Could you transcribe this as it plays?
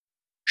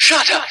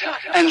Shut up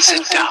and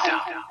sit down.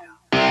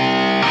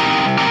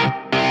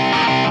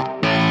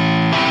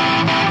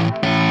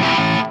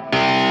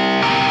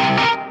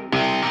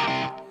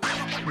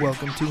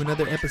 Welcome to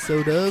another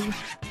episode of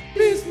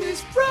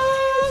Business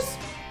Bros.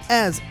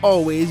 As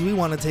always, we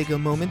want to take a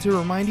moment to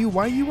remind you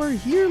why you are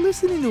here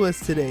listening to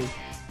us today.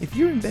 If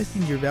you're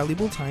investing your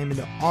valuable time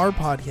into our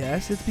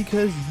podcast, it's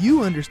because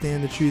you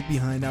understand the truth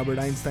behind Albert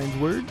Einstein's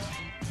words.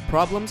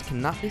 Problems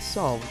cannot be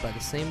solved by the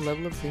same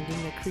level of thinking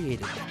that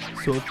created them.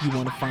 So if you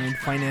want to find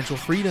financial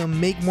freedom,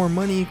 make more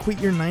money, quit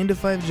your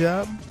 9-to-5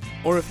 job,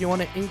 Or if you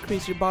want to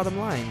increase your bottom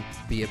line,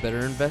 be a better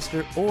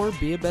investor, or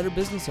be a better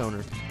business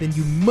owner, then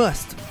you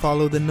must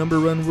follow the number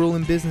one rule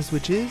in business,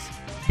 which is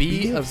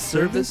be of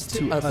service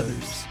to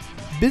others.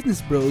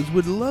 Business Bros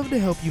would love to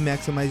help you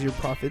maximize your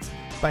profits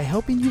by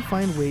helping you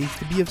find ways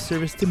to be of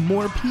service to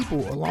more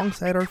people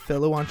alongside our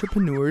fellow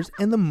entrepreneurs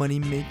and the Money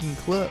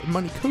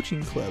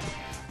Coaching Club,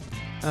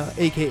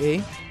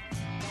 aka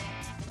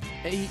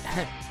E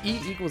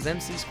equals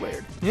MC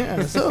squared.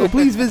 Yeah, so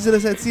please visit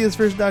us at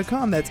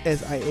siasfirst.com. That's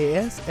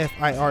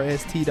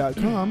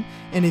SIASFIRST.com.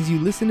 And as you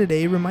listen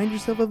today, remind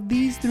yourself of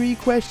these 3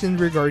 questions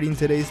regarding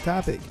today's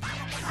topic.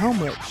 How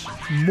much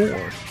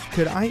more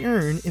could I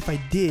earn if I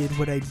did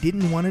what I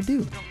didn't want to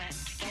do?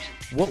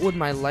 What would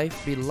my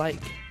life be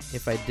like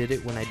if I did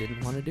it when I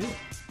didn't want to do it?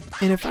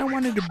 And if I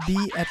wanted to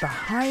be at the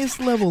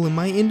highest level in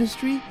my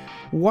industry,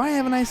 why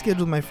haven't I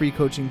scheduled my free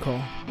coaching call?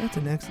 That's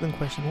an excellent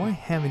question. Why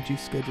haven't you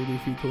scheduled your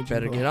free coaching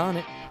Better call? get on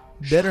it.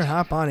 Better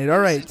hop on it. All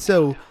right.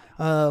 So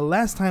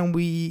last time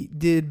we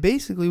did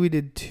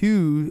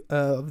 2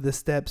 of the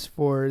steps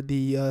for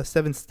the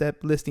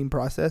 7-step listing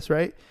process,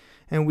 right?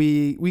 And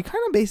we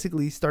kind of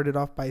basically started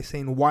off by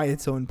saying why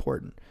it's so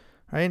important,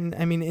 right? And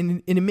I mean,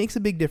 and it makes a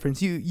big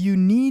difference. You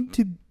need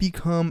to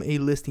become a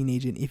listing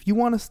agent. If you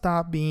want to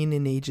stop being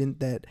an agent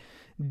that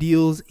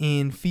deals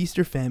in feast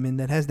or famine,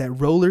 that has that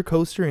roller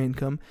coaster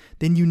income,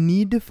 then you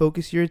need to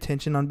focus your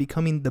attention on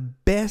becoming the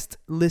best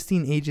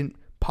listing agent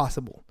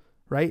possible,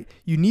 right?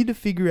 You need to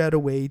figure out a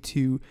way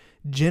to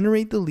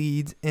generate the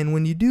leads. And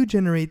when you do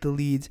generate the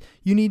leads,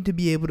 you need to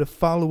be able to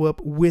follow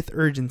up with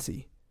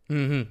urgency,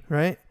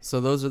 right?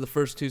 So those are the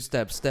first 2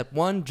 steps. Step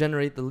 1,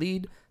 generate the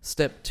lead.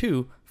 Step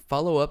 2,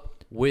 follow up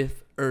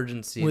with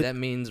urgency. That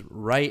means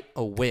right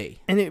away.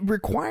 And it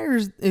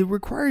requires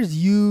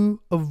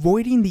you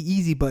avoiding the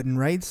easy button,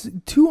 right? So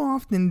too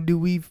often do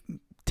we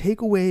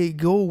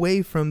go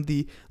away from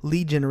the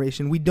lead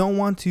generation. We don't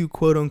want to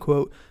quote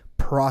unquote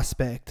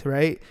prospect,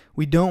 right?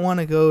 We don't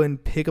want to go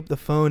and pick up the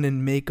phone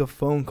and make a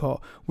phone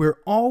call. We're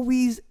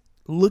always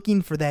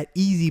looking for that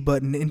easy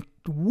button, and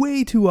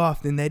way too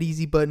often that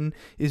easy button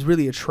is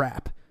really a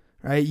trap.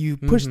 Right? You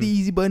push the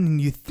easy button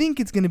and you think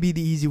it's going to be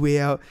the easy way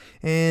out,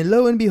 and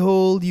lo and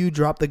behold, you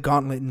drop the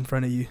gauntlet in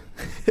front of you.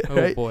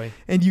 Right? Oh boy.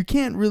 And you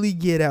can't really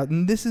get out.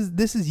 And this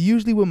is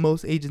usually what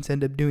most agents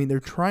end up doing.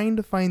 They're trying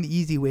to find the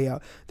easy way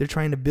out. They're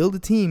trying to build a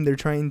team. They're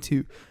trying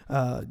to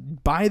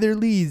buy their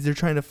leads. They're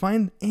trying to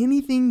find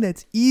anything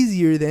that's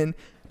easier than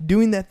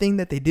doing that thing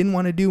that they didn't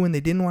want to do when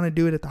they didn't want to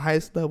do it at the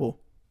highest level.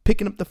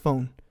 Picking up the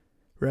phone,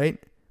 right?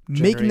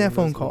 Making that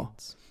phone call.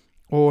 Leads.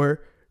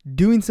 Or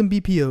doing some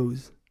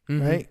BPOs.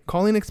 Right?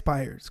 Calling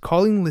expires,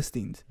 calling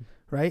listings,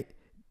 right?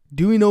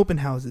 Doing open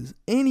houses,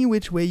 any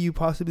which way you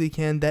possibly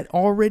can that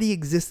already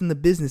exists in the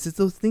business. It's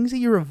those things that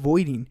you're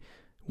avoiding.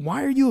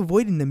 Why are you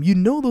avoiding them? You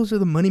know those are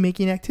the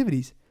money-making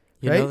activities.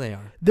 You right? know they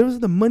are. Those are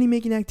the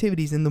money-making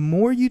activities. And the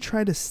more you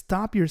try to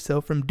stop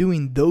yourself from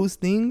doing those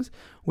things,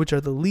 which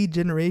are the lead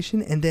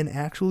generation, and then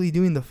actually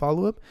doing the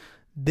follow-up,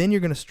 then you're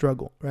going to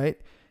struggle,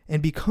 right?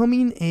 And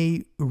becoming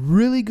a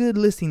really good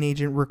listing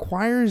agent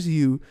requires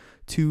you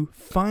to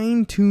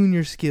fine-tune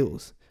your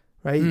skills,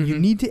 right? You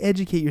need to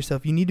educate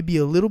yourself. You need to be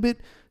a little bit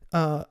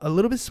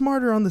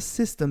smarter on the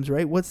systems,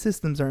 right? What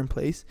systems are in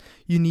place?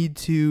 You need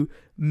to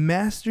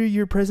master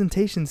your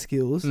presentation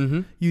skills.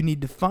 You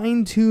need to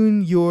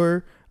fine-tune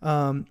your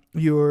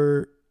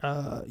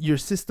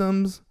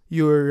systems.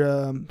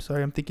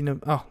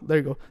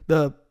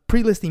 The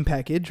pre-listing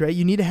package, right?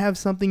 You need to have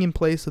something in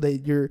place so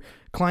that your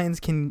clients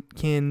can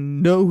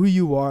know who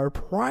you are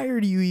prior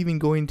to you even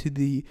going to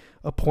the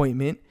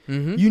appointment.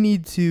 You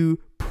need to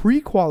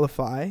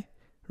pre-qualify,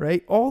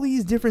 right? All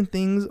these different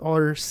things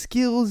are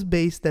skills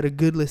based that a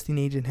good listing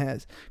agent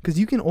has, because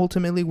you can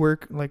ultimately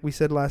work, like we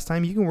said last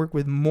time, you can work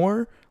with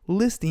more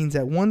listings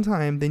at one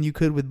time than you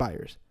could with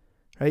buyers,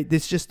 right?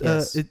 It's just,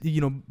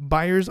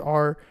 buyers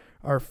are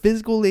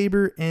physical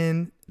labor,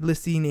 and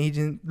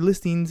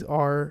listings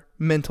are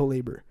mental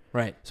labor.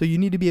 Right. So you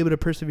need to be able to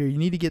persevere. You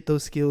need to get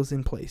those skills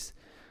in place.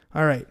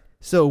 All right.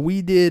 So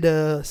we did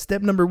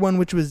step number 1,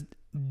 which was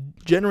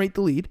generate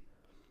the lead.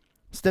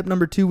 Step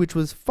number 2, which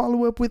was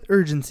follow up with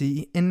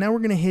urgency. And now we're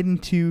going to head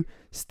into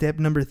step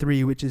number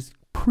 3, which is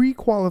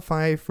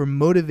pre-qualify for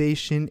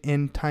motivation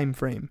and time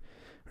frame,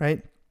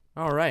 right?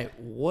 All right.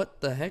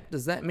 What the heck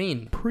does that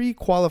mean?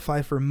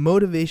 Pre-qualify for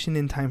motivation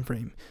and time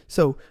frame.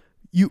 So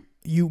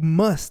you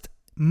must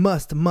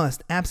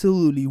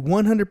absolutely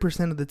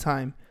 100% of the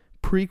time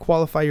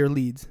pre-qualify your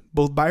leads,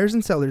 both buyers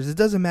and sellers. It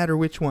doesn't matter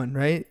which one,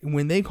 right?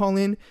 When they call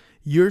in,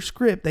 your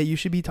script that you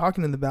should be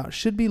talking to them about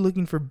should be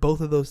looking for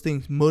both of those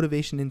things,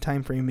 motivation and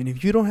time frame. And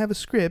if you don't have a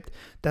script,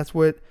 that's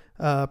what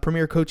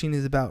Premier Coaching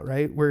is about,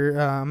 right? Where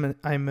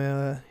I'm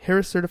a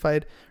Harris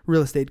certified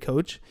real estate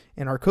coach,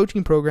 and our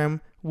coaching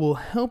program will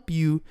help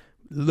you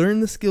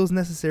learn the skills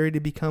necessary to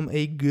become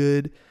a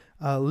good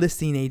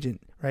listing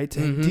agent, right?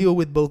 To deal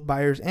with both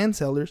buyers and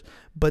sellers,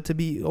 but to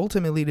be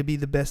ultimately to be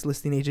the best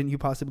listing agent you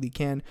possibly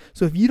can.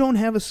 So if you don't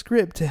have a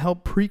script to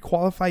help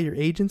pre-qualify your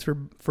agents to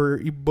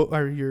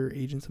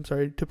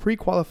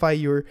pre-qualify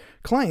your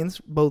clients,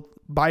 both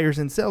buyers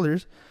and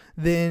sellers,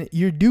 then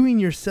you're doing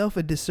yourself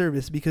a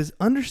disservice, because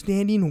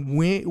understanding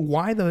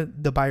why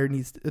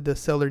the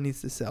seller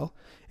needs to sell,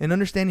 and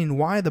understanding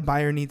why the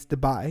buyer needs to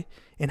buy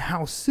and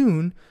how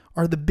soon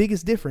are the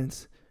biggest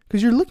difference.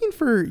 Because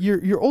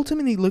you're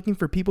ultimately looking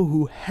for people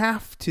who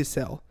have to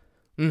sell,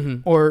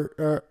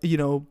 or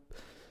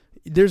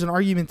there's an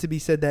argument to be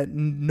said that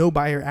no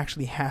buyer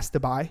actually has to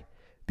buy,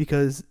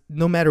 because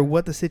no matter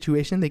what the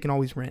situation, they can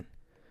always rent.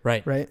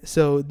 Right.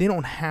 So they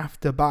don't have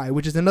to buy,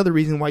 which is another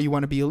reason why you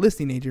want to be a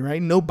listing agent,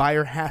 right? No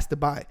buyer has to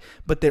buy,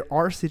 but there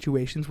are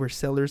situations where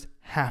sellers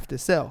have to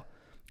sell.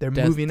 They're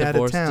moving out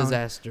of town.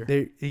 Disaster.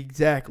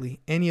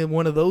 Exactly. Any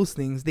one of those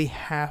things, they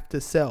have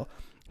to sell.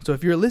 So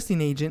if you're a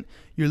listing agent,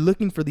 you're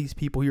looking for these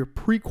people, you're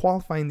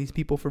pre-qualifying these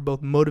people for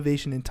both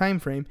motivation and time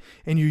frame,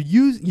 and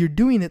you're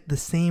doing it the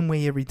same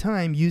way every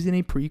time, using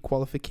a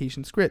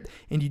pre-qualification script.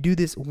 And you do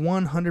this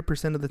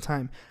 100% of the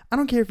time. I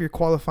don't care if you're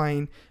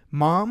qualifying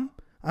mom,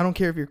 I don't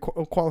care if you're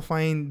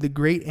qualifying the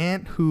great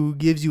aunt who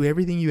gives you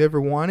everything you ever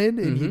wanted,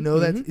 and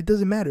that it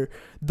doesn't matter.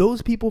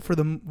 Those people, for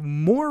the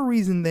more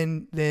reason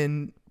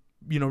than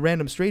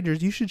random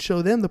strangers, you should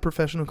show them the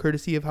professional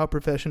courtesy of how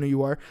professional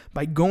you are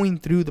by going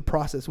through the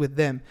process with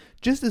them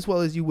just as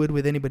well as you would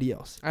with anybody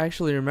else. I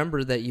actually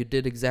remember that you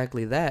did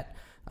exactly that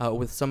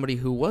with somebody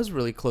who was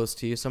really close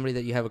to you, somebody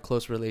that you have a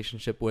close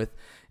relationship with.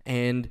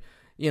 And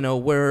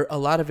where a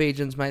lot of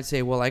agents might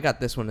say, well, I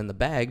got this one in the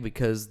bag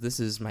because this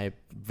is my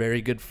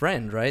very good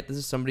friend, right? This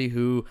is somebody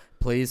who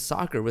plays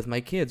soccer with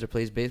my kids or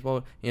plays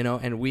baseball,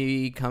 and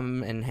we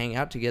come and hang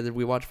out together.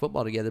 We watch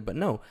football together. But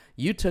no,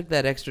 you took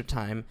that extra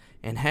time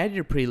and had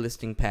your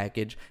pre-listing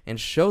package and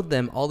showed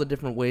them all the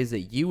different ways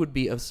that you would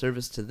be of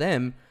service to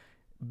them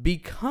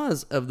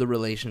because of the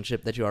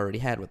relationship that you already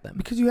had with them.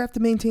 Because you have to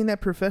maintain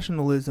that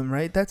professionalism,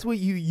 right? That's what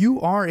you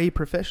are, a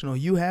professional.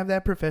 You have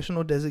that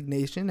professional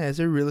designation as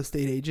a real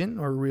estate agent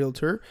or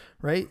realtor,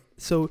 right?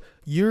 So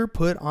you're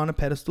put on a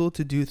pedestal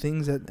to do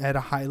things at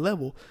a high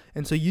level.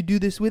 And so you do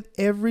this with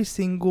every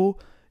single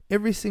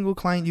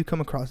client you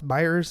come across,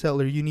 buyer or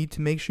seller. You need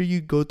to make sure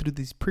you go through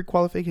these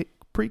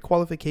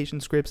pre-qualification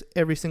scripts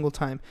every single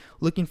time,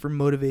 looking for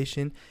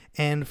motivation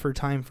and for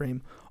time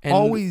frame. And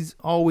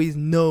always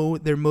know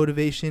their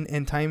motivation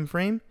and time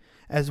frame,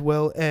 as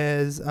well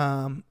as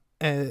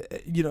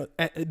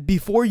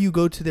before you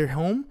go to their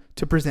home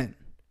to present.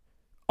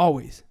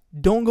 Always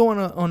don't go on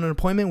an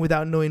appointment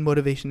without knowing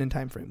motivation and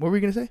time frame. What were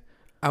you gonna say?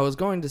 I was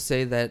going to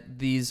say that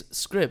these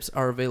scripts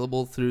are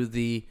available through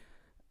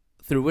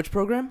which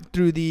program?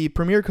 Through the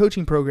Premier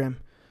Coaching Program.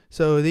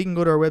 So they can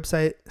go to our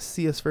website,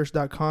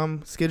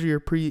 seeusfirst.com, schedule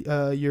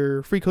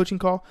your free coaching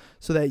call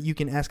so that you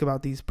can ask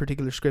about these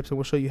particular scripts, and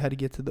we'll show you how to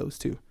get to those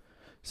too.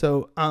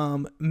 So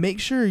make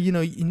sure,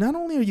 not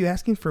only are you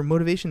asking for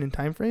motivation and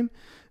time frame,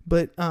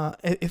 but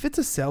if it's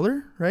a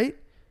seller, right,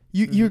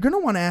 you're going to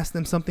want to ask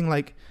them something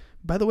like,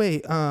 by the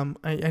way,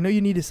 I know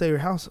you need to sell your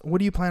house. What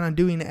do you plan on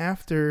doing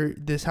after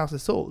this house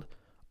is sold?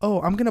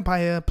 Oh, I'm going to buy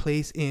a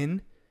place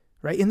in...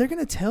 Right. And they're going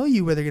to tell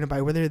you where they're going to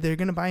buy, whether they're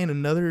going to buy in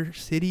another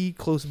city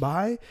close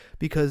by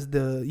because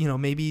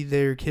maybe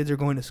their kids are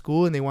going to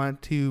school and they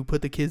want to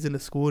put the kids in a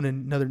school in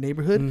another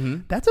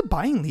neighborhood. That's a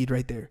buying lead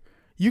right there.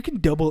 You can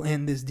double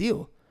end this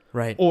deal.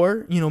 Right.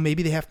 Or,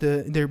 maybe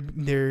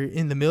they're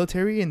in the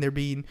military and they're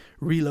being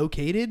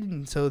relocated,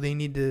 and so they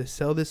need to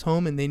sell this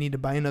home and they need to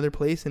buy another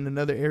place in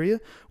another area.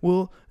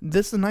 Well,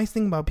 that's the nice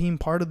thing about being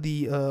part of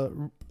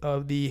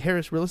the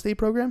Harris Real Estate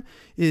Program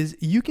is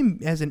you can,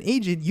 as an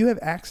agent, you have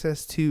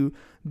access to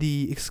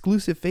the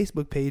exclusive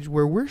Facebook page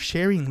where we're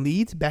sharing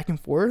leads back and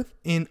forth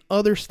in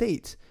other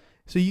states.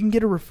 So you can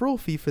get a referral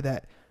fee for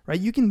that. Right?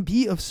 You can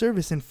be of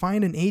service and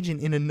find an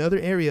agent in another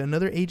area,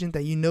 another agent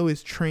that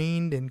is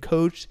trained and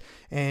coached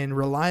and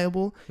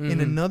reliable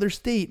in another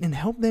state, and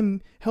help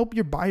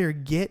your buyer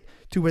get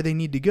to where they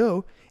need to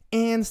go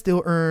and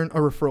still earn a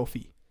referral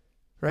fee.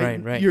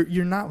 Right.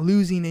 You're not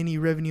losing any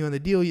revenue on the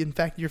deal. In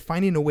fact, you're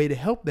finding a way to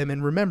help them.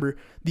 And remember,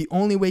 the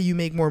only way you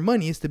make more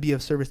money is to be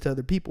of service to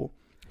other people.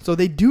 So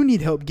they do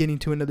need help getting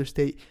to another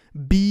state.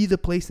 Be the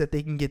place that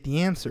they can get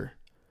the answer.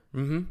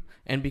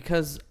 And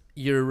because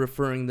you're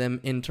referring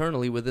them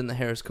internally within the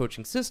Harris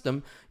coaching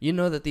system, you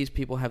know that these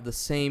people have the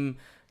same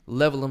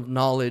level of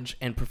knowledge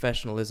and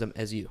professionalism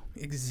as you.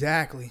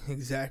 Exactly.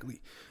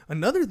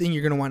 Another thing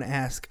you're going to want to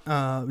ask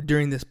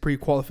during this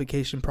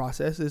pre-qualification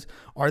process is,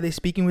 are they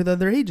speaking with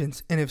other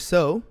agents? And if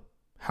so,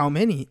 how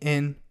many?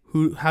 And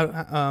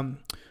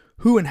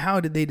who and how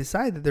did they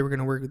decide that they were going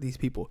to work with these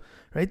people,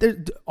 right?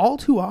 All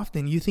too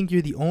often, you think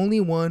you're the only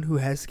one who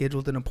has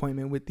scheduled an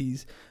appointment with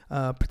these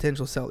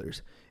potential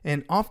sellers.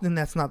 And often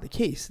that's not the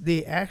case.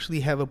 They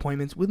actually have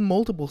appointments with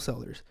multiple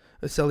sellers,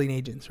 selling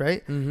agents,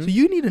 right? So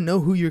you need to know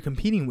who you're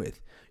competing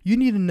with. You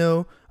need to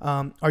know,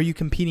 are you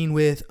competing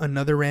with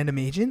another random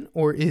agent,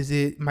 or is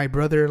it my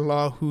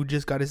brother-in-law who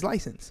just got his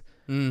license?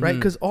 Right?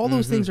 Because all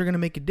those things are going to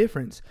make a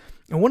difference.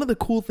 And one of the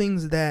cool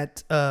things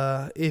that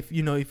if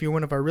you're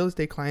one of our real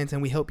estate clients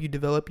and we help you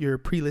develop your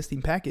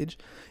pre-listing package,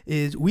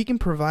 is we can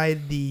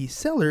provide the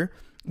seller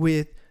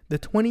with the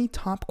 20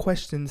 top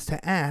questions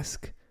to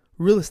ask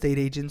real estate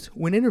agents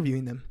when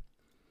interviewing them.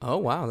 Oh,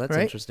 wow. That's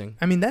right? Interesting.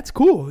 I mean, that's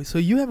cool. So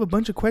you have a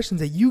bunch of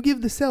questions that you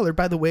give the seller.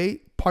 By the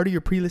way, part of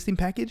your pre-listing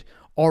package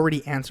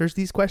already answers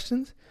these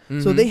questions.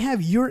 So they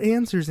have your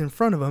answers in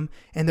front of them,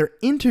 and they're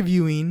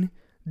interviewing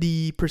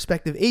the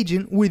prospective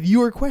agent with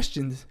your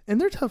questions.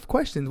 And they're tough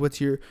questions. What's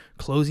your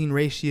closing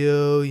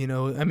ratio?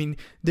 I mean,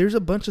 there's a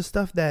bunch of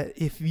stuff that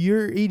if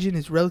your agent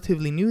is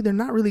relatively new, they're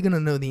not really going to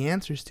know the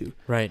answers to.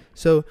 Right.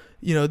 So,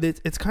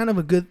 it's kind of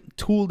a good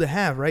tool to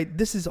have, right?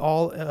 This is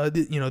all,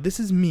 this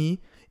is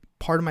me.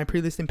 Part of my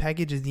pre-listing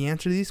package is the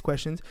answer to these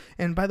questions.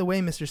 And by the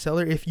way, Mr.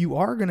 Seller, if you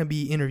are going to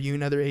be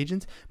interviewing other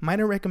agents, might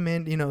I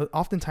recommend,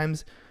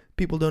 oftentimes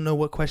people don't know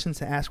what questions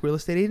to ask real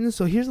estate agents.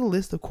 So here's a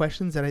list of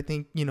questions that I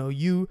think,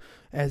 you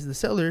as the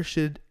seller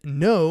should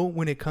know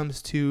when it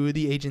comes to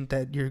the agent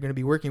that you're going to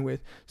be working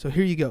with. So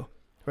here you go.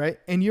 Right.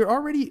 And you're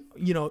already,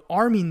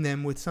 arming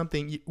them with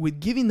something,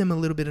 with giving them a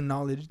little bit of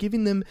knowledge,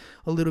 giving them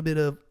a little bit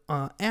of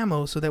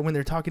ammo so that when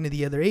they're talking to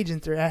the other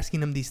agents, they're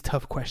asking them these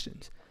tough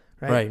questions.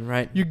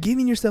 Right. You're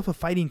giving yourself a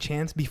fighting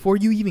chance before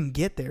you even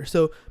get there.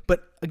 So,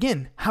 but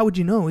again, how would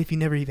you know if you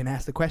never even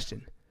asked the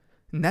question?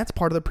 And that's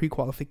part of the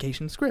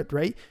pre-qualification script,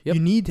 right? Yep.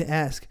 You need to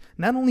ask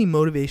not only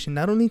motivation,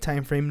 not only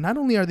time frame, not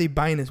only are they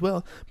buying as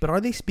well, but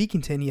are they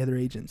speaking to any other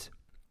agents,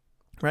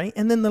 right?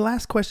 And then the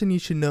last question you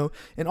should know,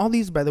 and all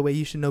these, by the way,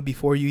 you should know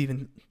before you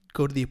even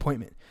go to the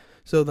appointment.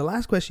 So the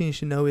last question you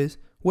should know is,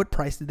 what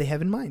price did they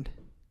have in mind,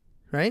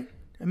 right?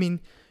 I mean,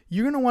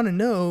 you're going to want to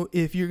know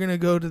if you're going to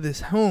go to this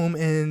home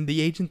and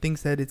the agent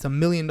thinks that it's $1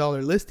 million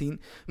listing,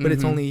 but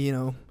it's only,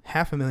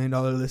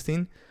 $500,000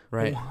 listing.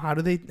 Right. Well, how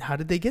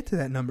did they get to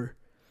that number?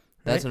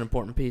 That's right? an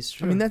important piece.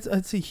 True. I mean,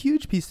 that's a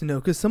huge piece to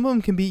know, because some of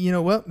them can be,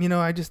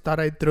 I just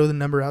thought I'd throw the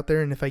number out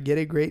there, and if I get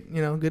it, great,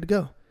 good to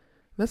go.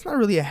 That's not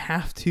really a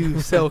have to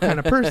sell kind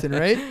of person,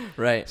 right?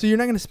 Right. So you're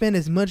not going to spend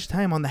as much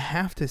time on the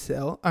have to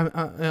sell,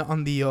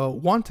 on the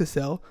want to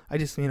sell. I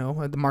just,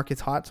 the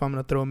market's hot, so I'm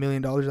going to throw $1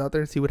 million out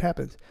there and see what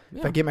happens.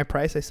 Yeah. If I get my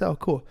price, I sell.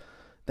 Cool.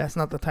 That's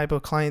not the type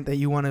of client that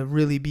you want to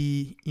really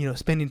be,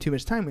 spending too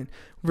much time in.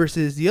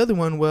 Versus the other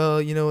one,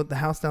 well, the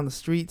house down the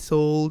street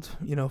sold,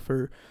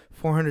 for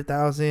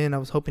 $400,000. I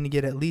was hoping to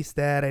get at least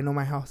that. I know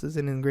my house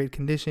isn't in great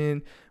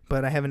condition,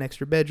 but I have an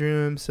extra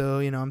bedroom, so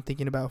I'm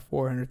thinking about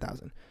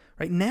 $400,000.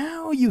 Right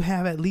now, you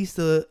have at least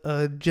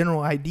a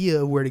general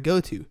idea of where to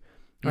go to.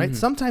 Right?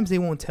 Sometimes they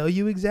won't tell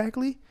you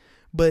exactly,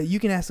 but you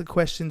can ask a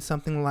question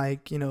something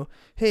like,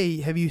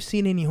 hey, have you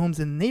seen any homes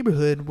in the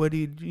neighborhood? What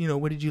did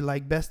you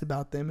like best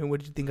about them, and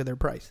what did you think of their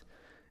price?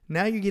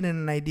 Now you're getting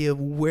an idea of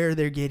where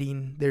they're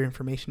getting their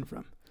information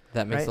from.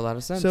 That makes a lot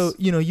of sense. So,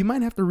 you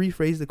might have to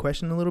rephrase the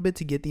question a little bit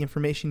to get the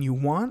information you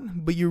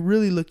want, but you're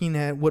really looking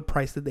at what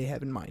price did they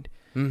have in mind.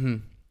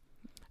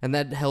 And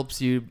that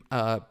helps you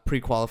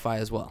pre-qualify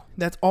as well.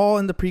 That's all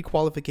in the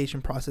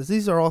pre-qualification process.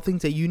 These are all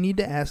things that you need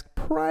to ask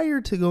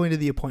prior to going to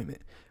the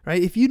appointment,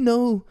 right? If you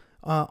know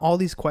all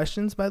these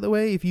questions, by the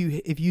way, if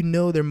you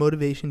know their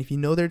motivation, if you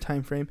know their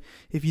time frame,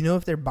 if you know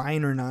if they're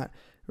buying or not,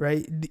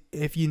 right?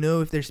 If you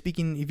know if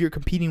you're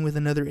competing with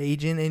another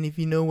agent, and if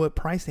you know what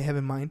price they have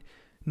in mind,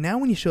 now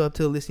when you show up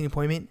to a listing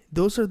appointment,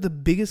 those are the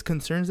biggest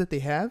concerns that they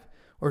have,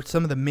 or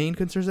some of the main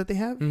concerns that they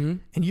have,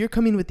 and you're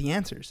coming with the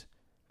answers.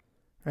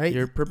 Right?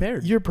 You're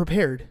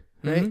prepared.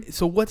 Right?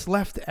 So what's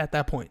left at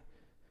that point?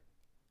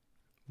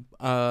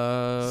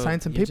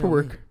 Sign some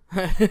paperwork.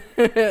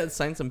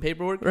 Sign some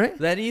paperwork? Right?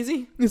 That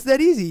easy? It's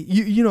that easy.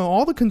 You know,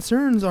 all the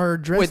concerns are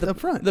addressed up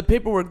front. The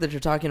paperwork that you're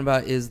talking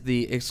about is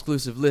the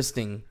exclusive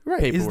listing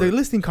paperwork. Is the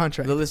listing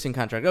contract. The listing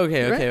contract.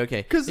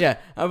 Okay. Yeah.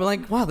 I'm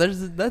like, wow,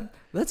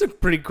 that's a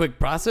pretty quick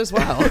process.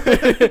 Wow.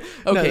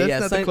 Okay,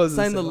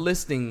 sign the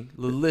listing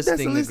That's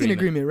the listing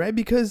agreement, right?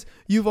 Because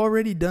you've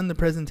already done the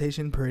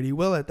presentation pretty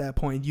well at that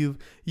point.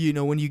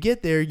 When you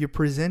get there, you're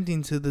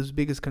presenting to those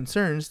biggest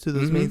concerns, to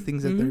those main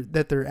things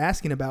that they're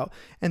asking about.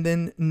 And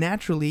then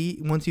naturally,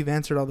 once you've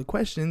answered all the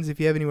questions, if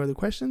you have any other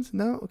questions,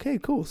 no, okay,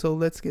 cool. So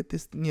let's get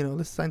this,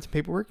 let's sign some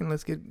paperwork and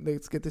let's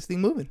get this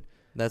thing moving.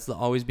 That's the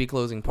always be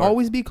closing part.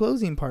 Always be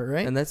closing part,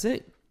 right? And that's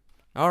it.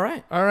 All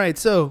right.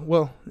 So,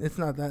 well, it's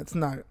not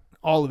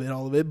all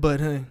of it,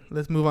 but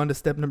let's move on to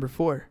step number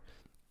 4.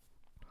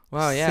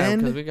 Wow, yeah,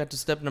 because we got to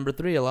step number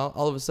 3.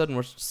 All of a sudden,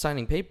 we're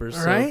signing papers.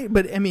 So. Right,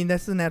 but I mean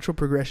that's the natural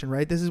progression,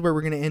 right? This is where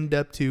we're going to end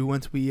up to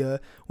once we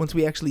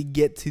actually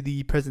get to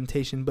the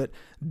presentation. But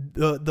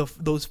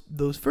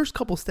those first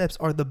couple steps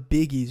are the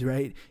biggies,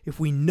 right? If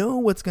we know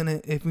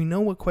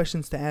what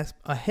questions to ask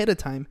ahead of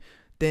time,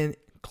 then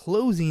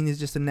closing is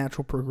just a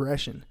natural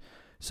progression.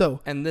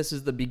 So, and this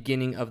is the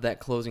beginning of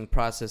that closing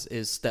process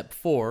is step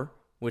 4,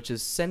 which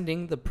is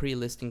sending the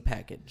pre-listing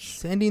package.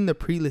 Sending the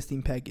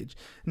pre-listing package.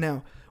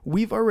 Now,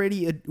 we've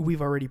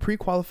already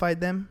pre-qualified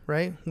them,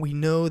 right? We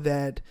know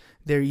that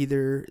they're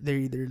either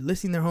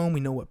listing their home. We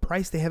know what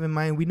price they have in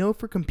mind. We know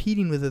if we're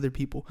competing with other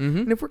people.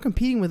 And if we're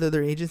competing with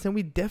other agents, then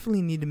we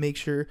definitely need to make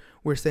sure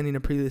we're sending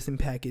a pre-listing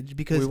package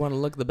because we want to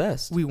look the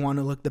best. We want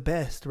to look the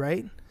best,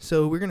 right?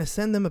 So we're going to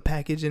send them a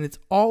package, and it's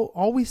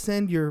always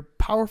send your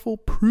powerful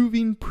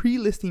proving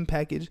pre-listing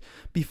package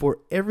before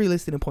every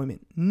listing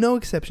appointment. No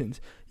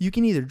exceptions. You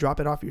can either drop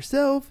it off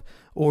yourself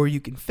or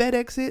you can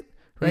FedEx it.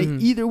 Right?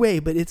 Either way,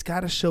 but it's got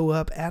to show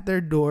up at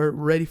their door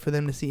ready for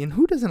them to see. And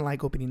who doesn't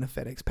like opening a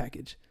FedEx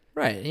package?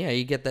 Right. Yeah,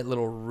 you get that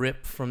little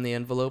rip from the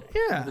envelope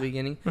at the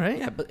beginning. Right.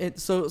 Yeah, but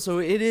so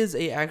it is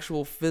a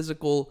actual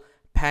physical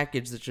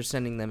package that you're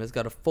sending them. It's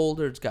got a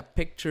folder, it's got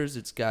pictures,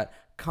 it's got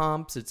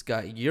comps, it's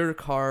got your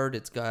card,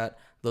 it's got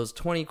those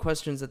 20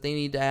 questions that they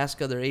need to ask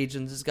other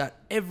agents. It's got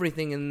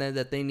everything in there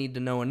that they need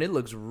to know, and it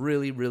looks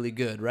really, really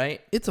good,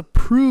 right? It's a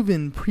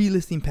proven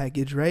pre-listing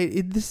package,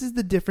 right? This is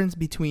the difference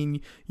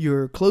between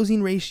your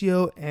closing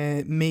ratio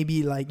and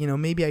maybe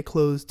maybe I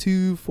close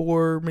 2,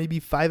 4, maybe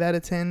 5 out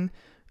of 10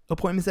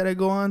 appointments that I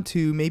go on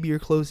to maybe you're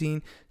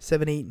closing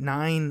 7, 8,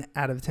 9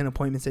 out of 10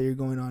 appointments that you're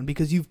going on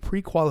because you've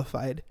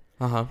pre-qualified.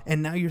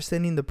 And now you're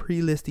sending the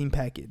pre-listing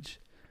package.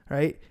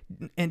 Right?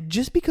 And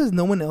just because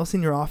no one else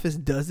in your office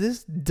does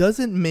this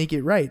doesn't make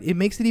it right. It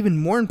makes it even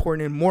more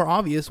important and more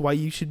obvious why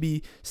you should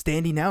be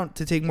standing out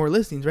to take more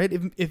listings, right?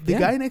 If the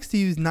guy next to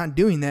you is not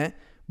doing that,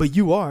 but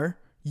you are,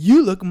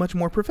 you look much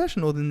more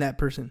professional than that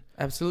person.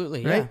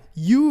 Absolutely, right?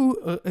 Yeah.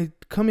 You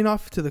coming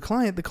off to the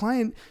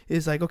client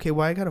is like, okay,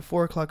 well, I got a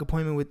 4:00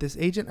 appointment with this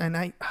agent, and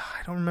I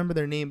don't remember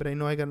their name, but I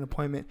know I got an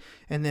appointment.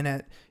 And then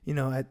at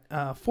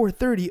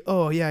 4:30,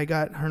 oh yeah, I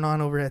got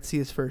Hernan over at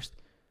CS First.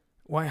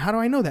 Why? How do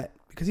I know that?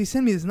 Because he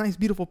sent me this nice,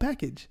 beautiful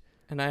package.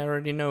 And I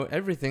already know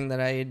everything that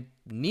I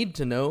need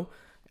to know.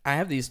 I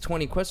have these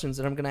 20 questions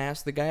that I'm going to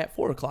ask the guy at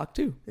 4:00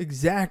 too.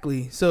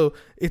 Exactly. So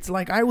it's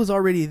like I was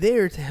already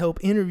there to help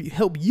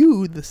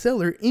you, the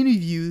seller,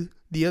 interview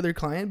the other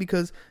client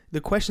because the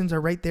questions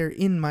are right there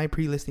in my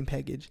pre-listing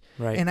package.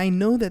 Right. And I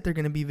know that they're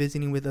going to be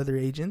visiting with other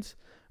agents,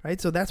 right?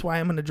 So that's why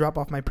I'm going to drop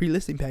off my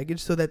pre-listing package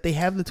so that they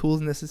have the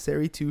tools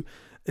necessary to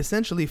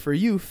essentially for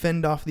you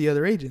fend off the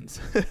other agents.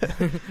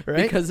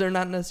 Right? Because they're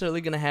not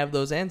necessarily going to have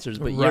those answers,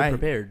 but you're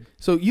prepared.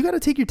 So you got to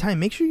take your time.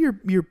 Make sure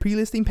your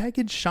pre-listing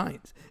package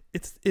shines.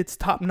 It's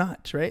top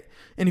notch, right?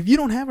 And if you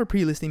don't have a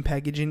pre-listing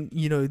package, and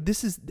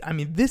this is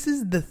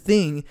the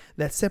thing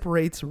that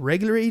separates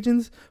regular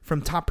agents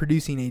from top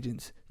producing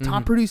agents.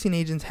 Top producing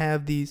agents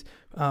have these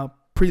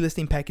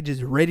pre-listing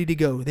packages ready to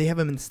go. They have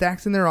them in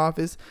stacks in their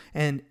office,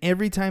 and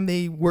every time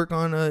they work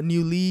on a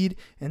new lead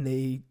and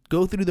they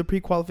go through the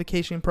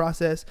pre-qualification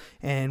process,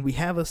 and we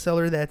have a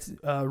seller that's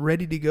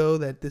ready to go,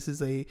 that this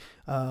is a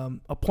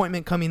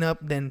appointment coming up,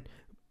 then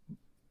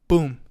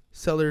boom,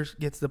 seller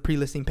gets the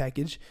pre-listing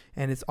package,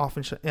 and it's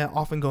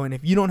often going.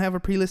 If you don't have a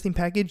pre-listing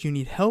package, you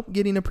need help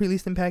getting a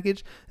pre-listing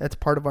package. That's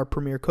part of our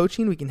Premier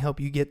Coaching. We can help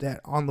you get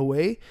that on the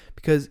way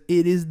because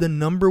it is the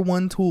number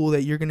one tool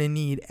that you're going to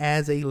need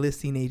as a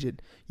listing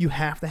agent. You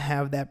have to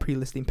have that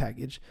pre-listing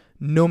package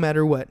no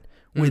matter what.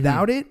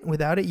 Without it,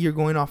 you're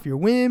going off your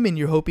whim and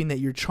you're hoping that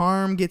your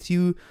charm gets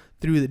you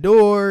through the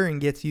door and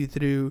gets you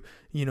through,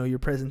 your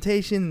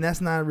presentation. And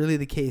that's not really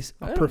the case.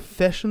 A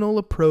professional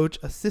approach,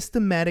 a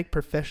systematic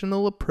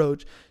professional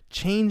approach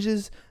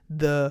changes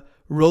the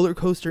roller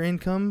coaster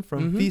income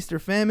from feast or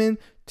famine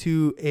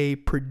to a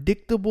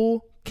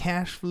predictable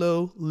cash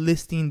flow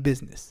listing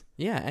business.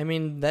 Yeah, I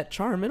mean, that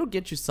charm, it'll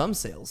get you some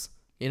sales.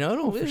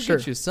 It'll sure.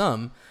 get you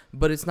some,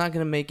 but it's not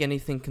going to make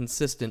anything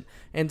consistent.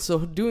 And so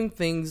doing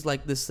things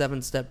like this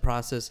 7-step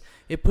process,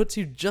 it puts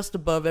you just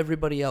above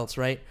everybody else,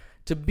 right?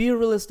 To be a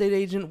real estate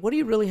agent, what do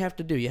you really have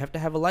to do? You have to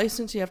have a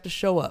license. You have to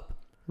show up.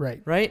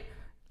 Right. Right?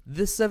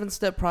 This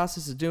 7-step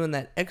process is doing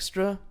that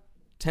extra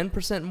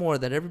 10% more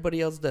that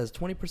everybody else does,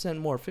 20%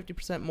 more,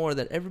 50% more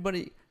that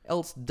everybody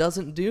else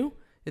doesn't do.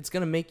 It's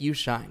going to make you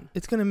shine.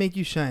 It's going to make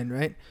you shine,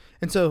 right?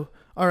 And so,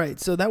 all right,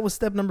 so that was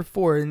step number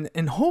 4.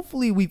 And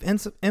hopefully we've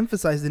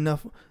emphasized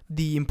enough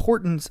the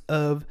importance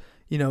of,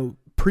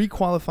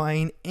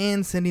 pre-qualifying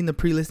and sending the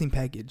pre-listing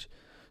package.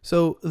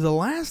 So the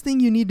last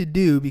thing you need to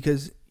do,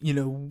 because,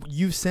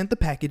 you've sent the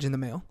package in the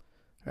mail,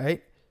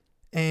 right?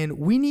 And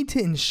we need to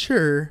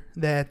ensure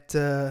that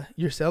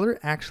your seller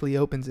actually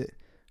opens it.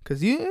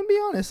 Because you be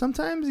honest,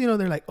 sometimes,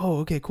 they're like,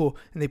 oh, okay, cool.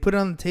 And they put it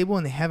on the table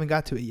and they haven't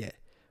got to it yet.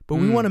 But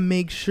we want to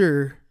make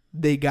sure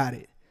they got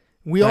it.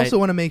 We also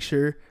want to make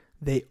sure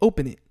they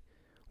open it.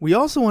 We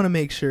also want to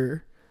make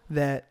sure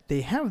that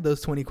they have those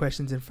 20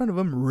 questions in front of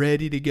them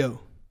ready to go.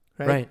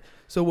 Right?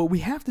 So what we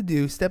have to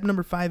do, step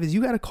number 5, is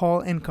you got to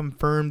call and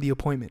confirm the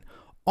appointment.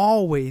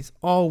 Always,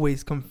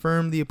 always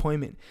confirm the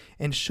appointment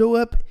and show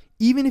up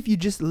even if you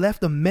just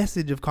left a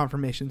message of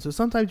confirmation. So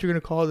sometimes you're going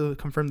to call to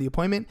confirm the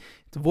appointment.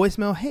 It's a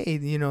voicemail. Hey,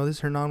 this is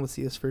Hernan with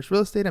CS First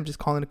Real Estate. I'm just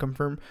calling to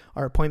confirm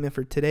our appointment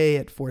for today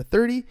at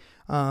 4:30.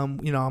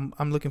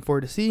 I'm looking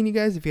forward to seeing you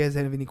guys. If you guys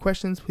have any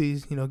questions,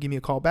 please, give me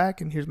a call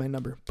back, and here's my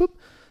number. Boop.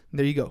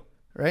 There you go.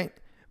 Right?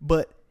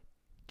 But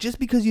just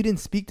because you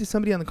didn't speak to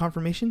somebody on the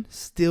confirmation,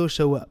 still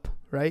show up.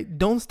 Right?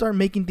 Don't start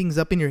making things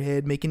up in your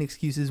head, making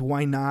excuses.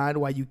 Why not?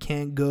 Why you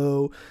can't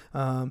go?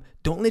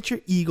 Don't let your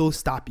ego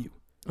stop you.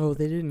 Oh,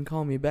 they didn't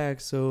call me back,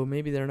 so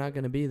maybe they're not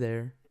going to be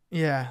there.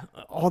 Yeah.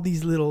 All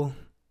these little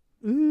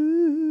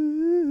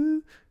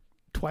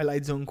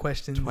Twilight Zone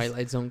questions.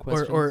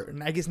 Or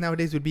I guess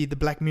nowadays would be the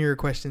Black Mirror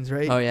questions,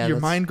 right? Oh, yeah.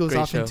 Your mind goes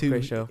off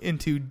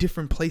into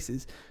different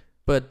places.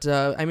 But,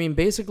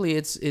 basically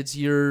it's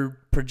you're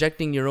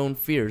projecting your own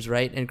fears,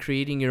 right? And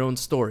creating your own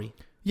story.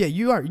 Yeah,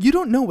 you are. You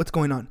don't know what's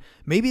going on.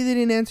 Maybe they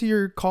didn't answer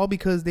your call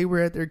because they were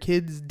at their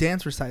kid's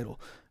dance recital,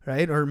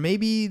 right? Or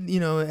maybe,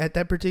 at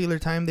that particular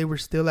time they were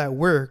still at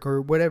work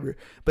or whatever.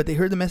 But they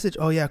heard the message,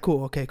 oh, yeah,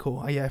 cool. Okay,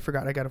 cool. Oh, yeah, I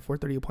forgot. I got a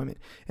 4:30 appointment.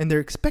 And they're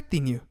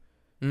expecting you.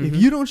 Mm-hmm.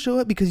 If you don't show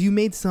up because you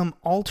made some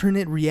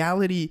alternate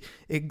reality,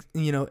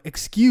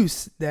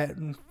 excuse that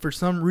for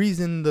some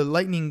reason the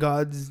lightning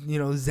gods,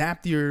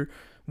 zapped your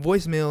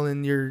voicemail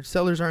and your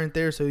sellers aren't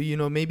there, so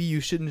maybe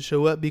you shouldn't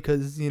show up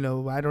because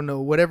I don't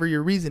know, whatever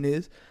your reason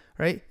is,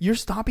 right? You're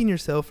stopping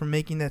yourself from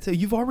making that sale.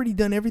 You've already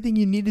done everything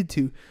you needed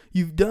to.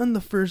 You've done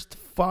the first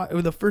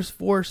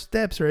 4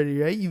 steps already,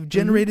 right? You've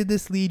generated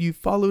this lead, you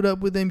followed up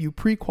with them, you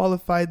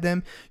pre-qualified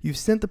them, you've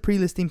sent the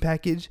pre-listing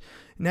package.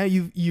 Now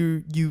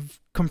you've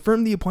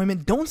confirmed the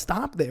appointment. Don't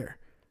stop there,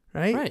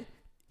 right?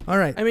 All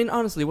right. I mean,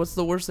 honestly, what's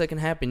the worst that can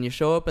happen? You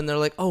show up and they're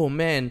like, "Oh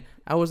man,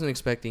 I wasn't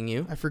expecting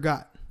you. I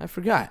forgot."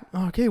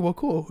 Okay, well,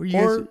 cool.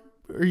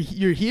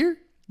 You're here?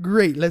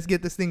 Great, let's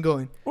get this thing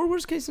going. Or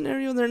worst case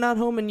scenario, they're not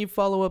home and you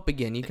follow up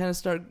again. You kind of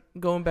start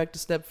going back to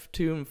step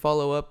 2 and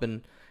follow up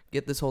and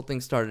get this whole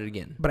thing started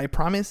again. But I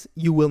promise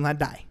you will not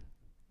die.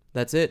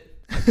 That's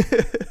it.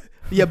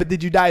 Yeah, but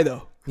did you die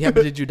though? Yeah,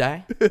 but did you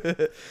die?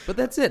 But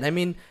that's it. I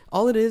mean,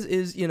 all it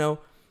is,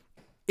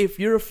 if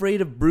you're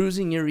afraid of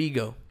bruising your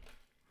ego,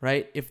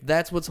 right? If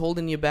that's what's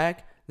holding you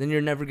back, then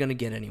you're never going to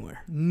get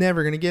anywhere.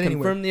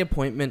 Confirm the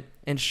appointment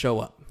and show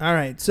up. All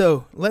right.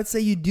 So let's say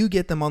you do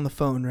get them on the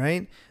phone,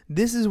 right?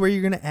 This is where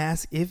you're going to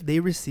ask if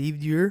they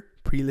received your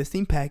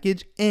pre-listing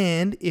package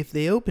and if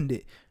they opened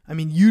it. I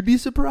mean, you'd be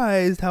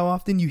surprised how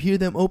often you hear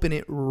them open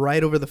it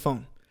right over the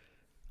phone.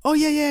 Oh,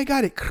 yeah, I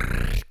got it.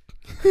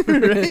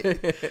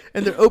 Right?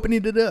 And they're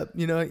opening it up,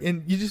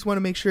 and you just want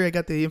to make sure I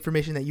got the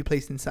information that you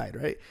placed inside,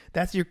 right?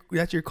 That's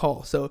your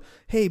call. So,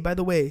 hey, by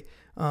the way,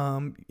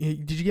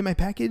 did you get my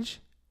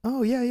package?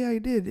 Oh, yeah, I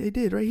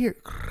did, right here.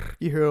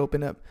 You hear it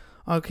open up.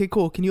 Okay,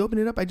 cool. Can you open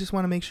it up? I just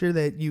want to make sure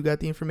that you got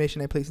the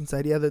information I placed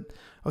inside. Yeah,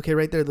 okay,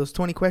 right there, those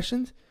 20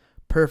 questions.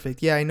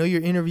 Perfect. Yeah, I know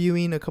you're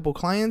interviewing a couple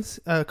clients,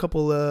 a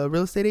couple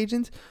real estate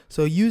agents.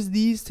 So use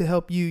these to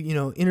help you,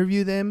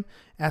 interview them,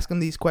 ask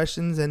them these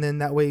questions. And then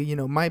that way,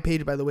 my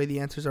page, by the way, the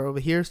answers are over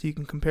here. So you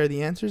can compare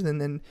the answers.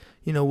 And then,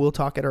 we'll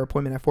talk at our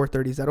appointment at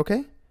 4:30. Is that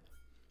okay?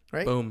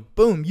 Right?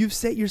 Boom. You've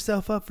set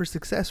yourself up for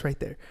success right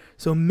there.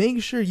 So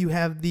make sure you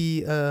have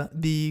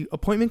the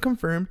appointment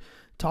confirmed.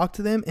 Talk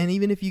to them. And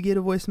even if you get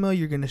a voicemail,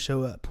 you're going to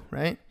show up,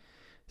 right?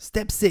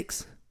 Step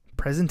 6.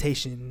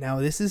 Presentation. Now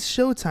this is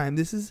showtime.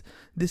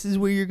 This is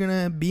where you're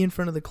gonna be in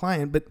front of the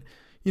client. But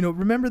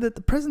remember that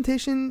the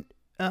presentation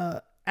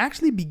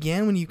actually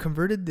began when you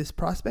converted this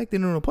prospect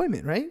into an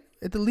appointment, right?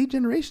 At the lead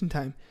generation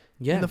time.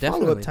 Yeah, and the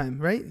follow-up time,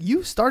 right?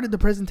 You started the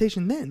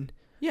presentation then.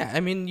 Yeah, I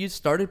mean, you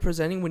started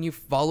presenting when you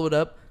followed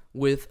up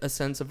with a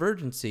sense of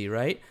urgency,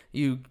 right?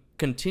 You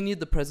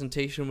continued the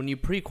presentation when you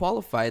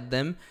pre-qualified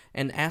them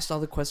and asked all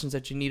the questions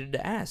that you needed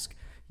to ask.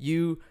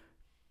 You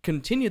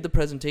continued the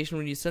presentation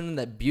when you sent them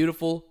that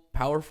beautiful,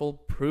 powerful,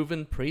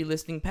 proven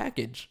pre-listing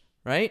package,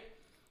 right?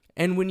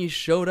 And when you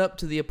showed up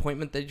to the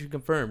appointment that you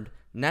confirmed,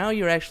 now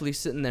you're actually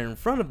sitting there in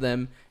front of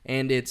them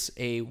and it's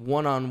a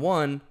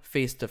one-on-one,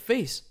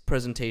 face-to-face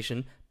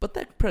presentation, but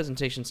that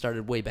presentation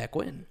started way back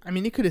when. I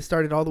mean, it could have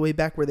started all the way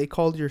back where they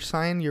called your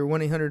sign, your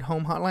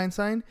 1-800-HOME hotline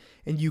sign,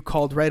 and you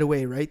called right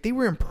away, right? They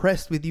were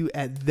impressed with you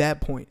at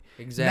that point.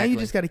 Exactly. Now you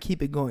just got to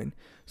keep it going.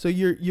 So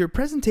your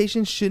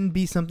presentation shouldn't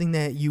be something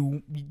that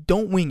you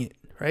don't wing it,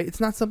 right? It's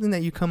not something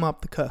that you come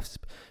off the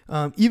cusp.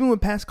 Even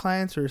with past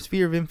clients or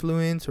sphere of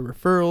influence or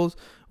referrals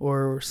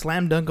or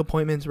slam dunk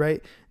appointments,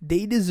 right?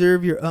 They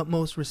deserve your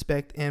utmost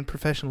respect and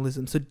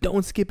professionalism. So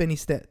don't skip any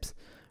steps,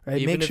 right?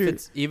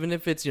 Even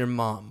if it's your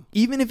mom.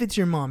 Even if it's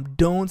your mom,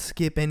 don't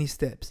skip any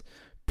steps.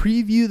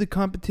 Preview the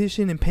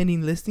competition and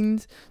pending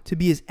listings to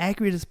be as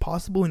accurate as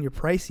possible in your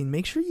pricing.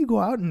 Make sure you go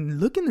out and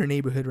look in their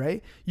neighborhood,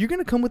 right? You're going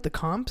to come with the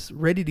comps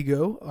ready to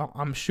go,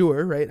 I'm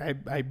sure, right?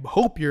 I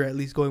hope you're at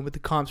least going with the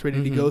comps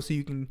ready to go so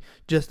you can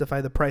justify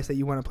the price that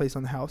you want to place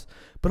on the house.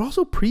 But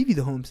also preview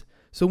the homes.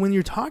 So when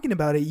you're talking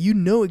about it, you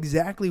know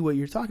exactly what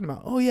you're talking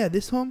about. Oh yeah,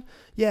 this home,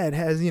 yeah, it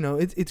has,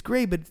 it's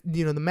great, but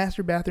the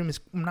master bathroom is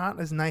not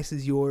as nice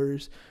as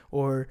yours,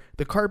 or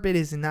the carpet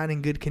is not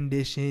in good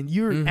condition.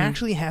 You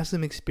actually have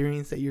some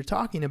experience that you're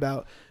talking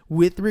about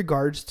with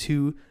regards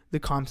to the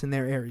comps in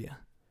their area.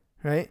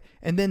 Right.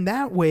 And then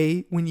that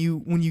way, when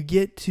you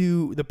get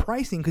to the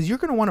pricing, because you're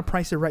going to want to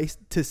price it right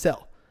to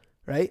sell.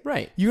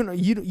 Right. You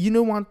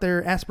don't want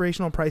their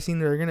aspirational pricing.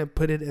 They're going to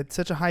put it at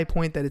such a high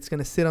point that it's going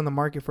to sit on the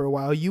market for a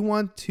while. You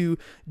want to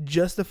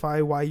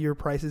justify why your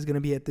price is going to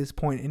be at this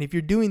point. And if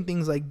you're doing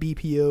things like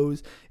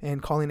BPOs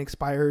and calling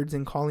expireds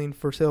and calling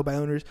for sale by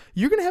owners,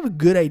 you're going to have a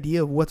good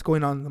idea of what's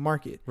going on in the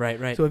market.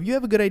 Right. So if you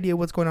have a good idea of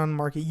what's going on in the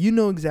market, you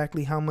know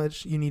exactly how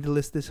much you need to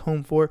list this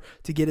home for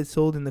to get it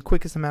sold in the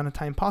quickest amount of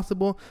time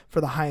possible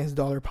for the highest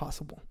dollar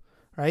possible.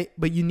 Right?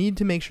 But you need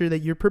to make sure that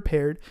you're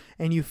prepared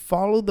and you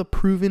follow the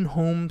proven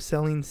home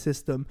selling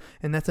system.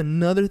 And that's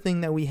another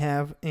thing that we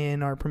have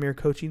in our Premier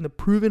Coaching. The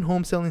proven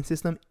home selling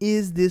system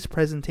is this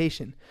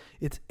presentation.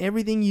 It's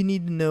everything you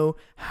need to know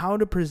how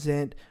to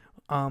present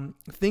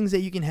things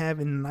that you can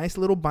have in a nice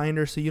little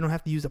binder, so you don't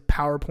have to use a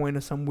PowerPoint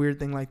or some weird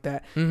thing like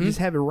that. You just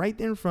have it right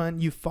there in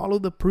front. You follow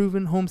the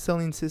proven home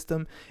selling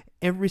system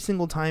every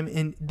single time,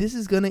 and this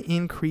is going to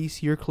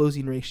increase your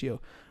closing ratio.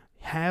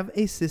 Have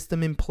a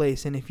system in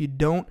place, and if you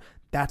don't,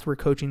 that's where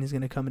coaching is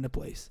going to come into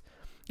place.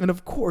 And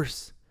of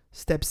course,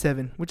 step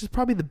 7, which is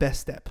probably the best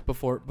step.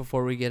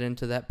 Before we get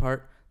into that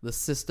part, the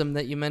system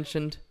that you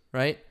mentioned,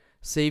 right?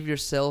 Save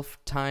yourself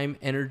time,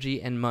 energy,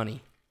 and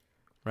money,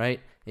 right?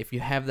 If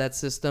you have that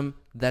system,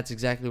 that's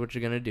exactly what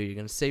you're going to do. You're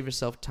going to save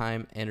yourself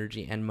time,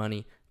 energy, and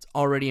money. It's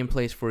already in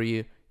place for you.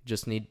 You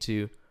just need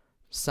to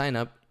sign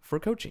up for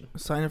coaching.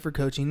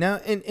 Now,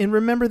 and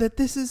remember that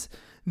this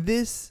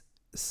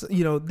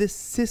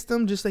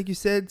system, just like you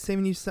said,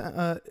 save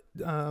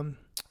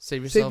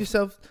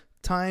yourself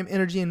time,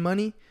 energy, and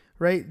money,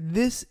 right?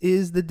 This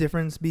is the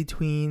difference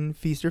between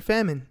feast or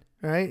famine,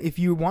 right? If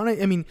you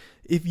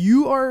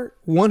are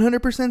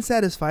 100%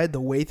 satisfied the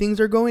way things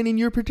are going in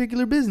your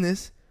particular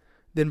business,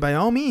 then by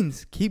all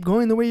means, keep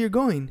going the way you're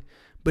going.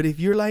 But if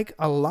you're like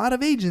a lot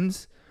of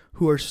agents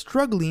who are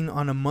struggling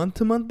on a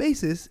month-to-month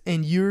basis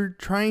and you're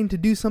trying to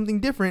do something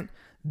different,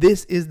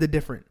 this is the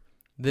different.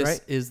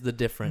 This is the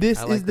different.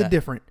 This is the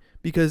different,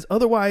 because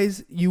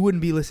otherwise you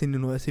wouldn't be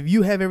listening to us. If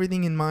you have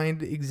everything in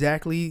mind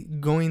exactly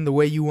going the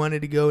way you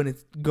wanted to go and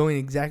it's going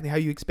exactly how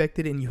you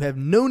expected and you have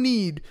no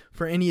need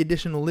for any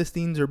additional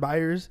listings or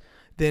buyers,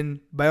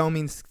 then by all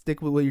means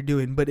stick with what you're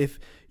doing. But if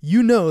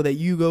you know that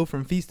you go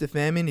from feast to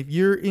famine, if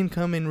your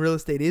income in real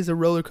estate is a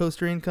roller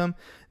coaster income,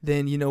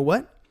 then you know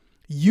what?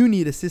 You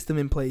need a system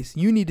in place.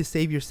 You need to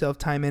save yourself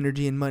time,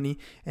 energy, and money,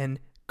 and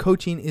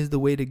coaching is the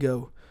way to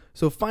go.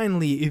 So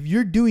finally, if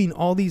you're doing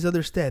all these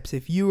other steps,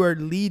 if you are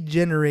lead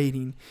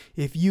generating,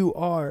 if you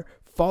are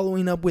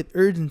following up with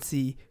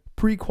urgency,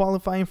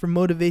 pre-qualifying for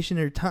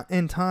motivation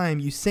and time,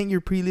 you sent your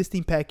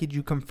pre-listing package,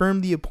 you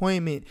confirmed the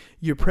appointment,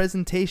 your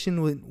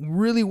presentation went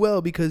really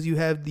well because you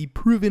have the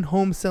proven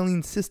home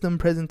selling system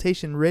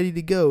presentation ready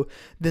to go,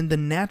 then the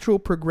natural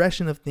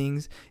progression of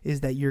things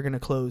is that you're going to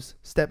close.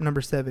 Step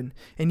number 7.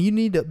 And you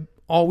need to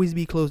always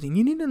be closing.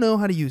 You need to know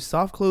how to use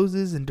soft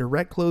closes and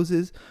direct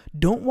closes.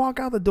 Don't walk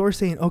out the door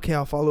saying, okay,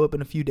 I'll follow up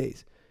in a few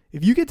days.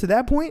 If you get to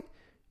that point,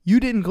 you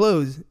didn't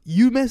close.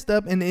 You messed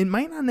up, and it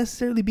might not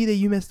necessarily be that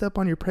you messed up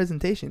on your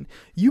presentation.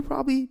 You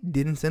probably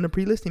didn't send a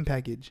pre-listing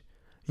package.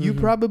 You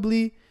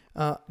probably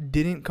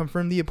didn't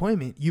confirm the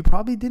appointment. You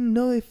probably didn't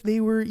know if they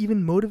were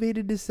even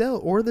motivated to sell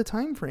or the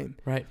time frame.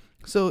 Right.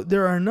 So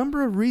there are a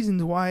number of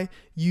reasons why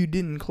you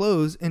didn't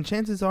close, and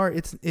chances are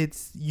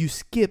it's you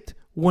skipped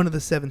one of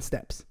the 7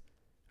 steps.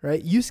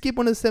 Right? You skip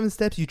one of the 7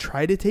 steps. You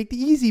try to take the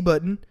easy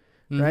button.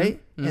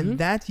 Right? And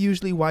that's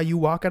usually why you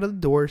walk out of the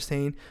door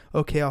saying,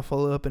 okay, I'll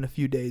follow up in a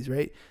few days,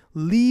 right?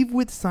 Leave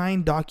with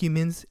signed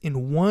documents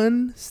in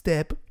one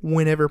step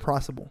whenever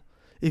possible.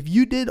 If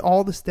you did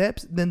all the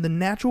steps, then the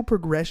natural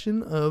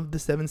progression of the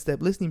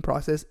 7-step listing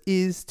process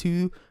is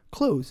to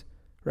close,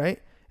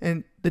 right?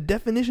 And the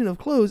definition of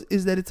close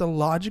is that it's a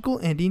logical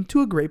ending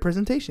to a great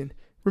presentation.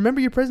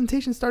 Remember, your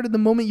presentation started the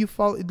moment you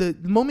the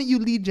moment you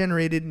lead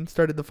generated and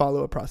started the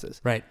follow-up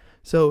process. Right.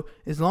 So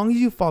as long as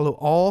you follow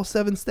all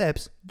 7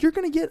 steps, you're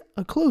going to get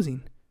a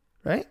closing,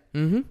 right?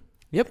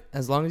 Yep.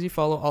 As long as you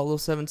follow all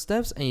those 7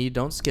 steps and you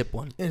don't skip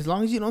one. And as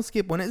long as you don't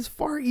skip one, it's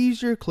far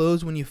easier to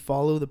close when you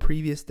follow the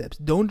previous steps.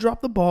 Don't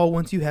drop the ball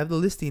once you have the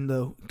listing,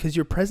 though, because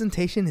your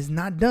presentation is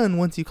not done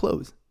once you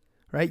close,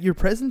 right? Your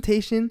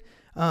presentation,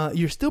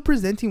 you're still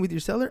presenting with your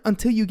seller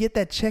until you get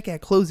that check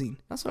at closing.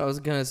 That's what I was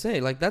going to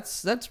say. Like,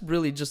 that's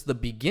really just the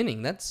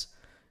beginning. That's,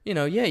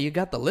 you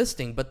got the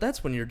listing, but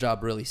that's when your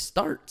job really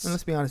starts. And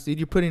let's be honest, dude,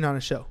 you're putting on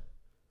a show.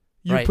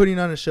 You're Right. putting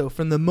on a show.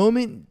 From the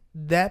moment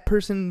that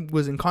person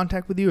was in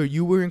contact with you or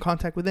you were in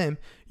contact with them,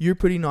 you're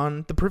putting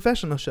on the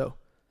professional show.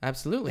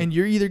 Absolutely. And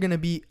you're either going to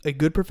be a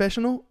good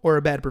professional or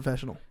a bad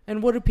professional.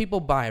 And what do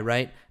people buy,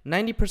 right?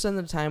 90%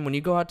 of the time when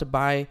you go out to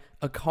buy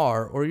a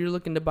car or you're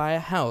looking to buy a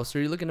house or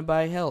you're looking to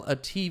buy, a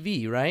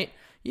TV, right?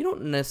 you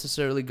don't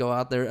necessarily go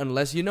out there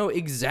unless you know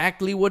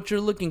exactly what you're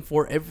looking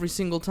for every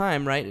single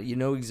time, right? You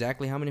know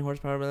exactly how many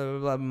horsepower, blah, blah,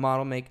 blah,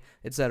 model, make,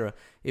 etc.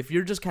 If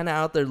you're just kind of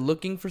out there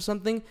looking for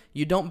something,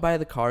 you don't buy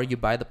the car, you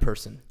buy the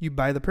person. You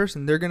buy the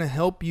person. They're going to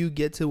help you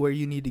get to where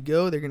you need to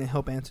go. They're going to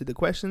help answer the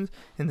questions.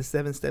 And the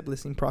 7-step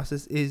listing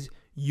process is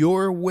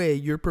your way,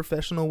 your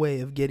professional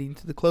way of getting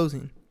to the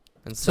closing.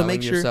 And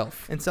selling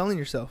yourself. And selling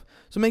yourself.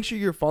 So make sure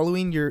you're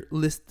following your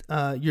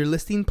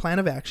listing plan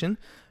of action,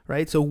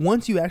 right? So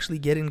once you actually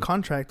get in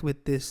contract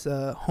with this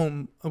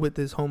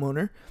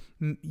homeowner,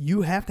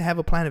 you have to have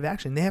a plan of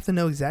action. They have to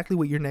know exactly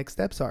what your next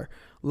steps are.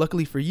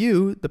 Luckily for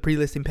you, the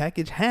pre-listing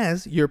package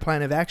has your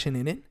plan of action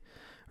in it,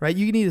 right?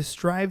 You need to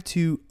strive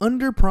to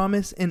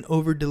under-promise and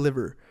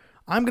over-deliver.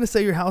 I'm going to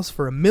sell your house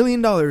for $1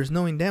 million,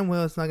 knowing damn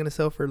well it's not going to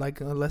sell for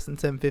like less than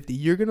 $750,000.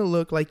 You're going to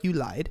look like you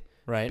lied.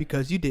 Right.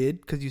 Because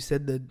you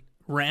said the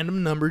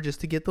random number just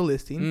to get the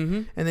listing.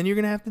 Mm-hmm. And then you're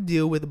going to have to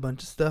deal with a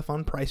bunch of stuff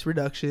on price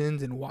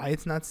reductions and why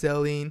it's not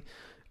selling.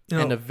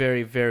 And a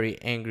very,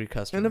 very angry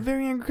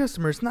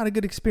customer. It's not a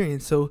good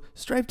experience. So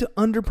strive to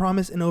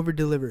under-promise and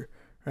over-deliver,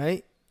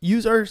 right?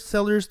 Use our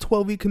seller's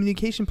 12-week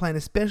communication plan,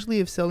 especially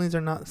if listings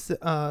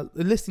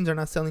are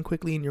not selling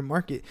quickly in your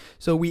market.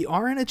 So we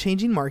are in a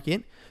changing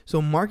market.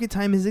 So market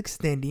time is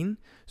extending.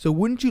 So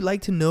wouldn't you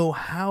like to know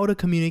how to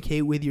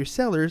communicate with your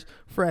sellers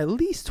for at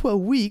least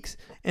 12 weeks?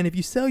 And if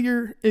you sell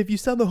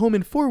the home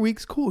in 4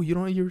 weeks, cool.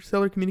 Your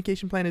seller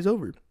communication plan is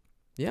over.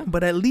 Yeah.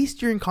 But at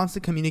least you're in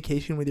constant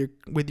communication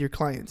with your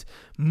clients.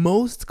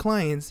 Most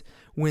clients,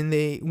 when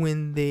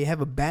they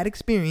have a bad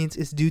experience,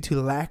 it's due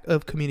to lack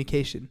of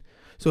communication.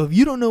 So if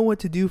you don't know what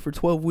to do for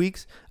 12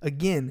 weeks,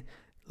 again,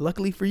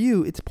 luckily for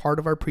you, it's part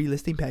of our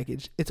pre-listing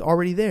package. It's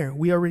already there.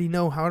 We already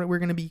know how we're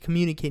going to be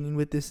communicating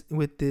with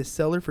this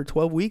seller for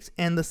 12 weeks,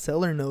 and the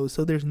seller knows.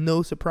 So there's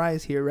no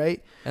surprise here,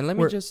 right? And let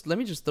me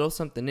just throw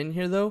something in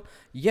here though.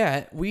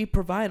 Yeah, we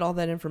provide all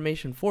that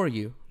information for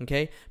you,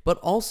 okay? But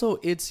also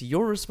it's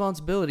your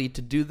responsibility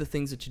to do the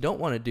things that you don't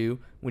want to do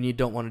when you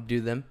don't want to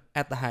do them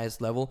at the highest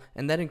level,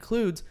 and that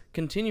includes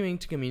continuing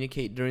to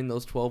communicate during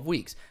those 12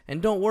 weeks. And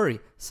don't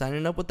worry,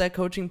 signing up with that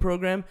coaching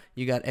program,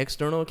 you got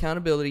external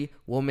accountability.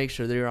 We'll make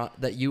sure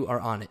that you are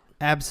on it.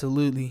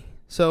 Absolutely.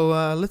 So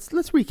let's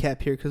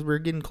recap here because we're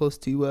getting close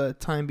to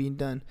time being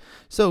done.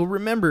 So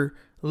remember,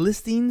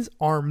 listings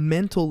are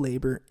mental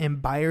labor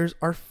and buyers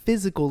are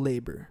physical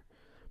labor.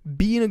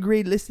 Being a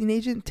great listing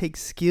agent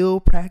takes skill,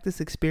 practice,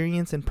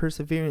 experience, and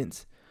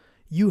perseverance.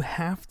 You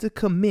have to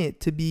commit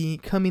to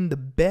becoming the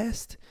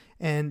best,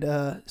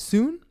 and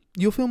soon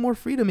you'll feel more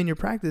freedom in your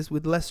practice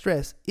with less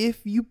stress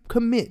if you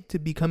commit to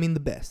becoming the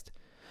best.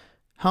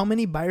 How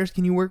many buyers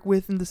can you work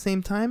with in the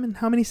same time, and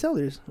how many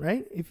sellers,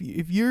 right? If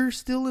you're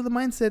still in the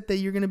mindset that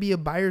you're going to be a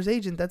buyer's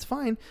agent, that's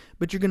fine,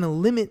 but you're going to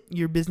limit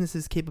your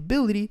business's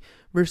capability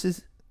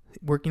versus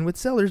working with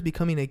sellers,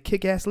 becoming a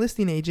kick-ass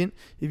listing agent.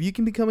 If you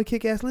can become a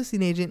kick-ass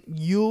listing agent,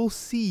 you'll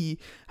see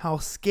how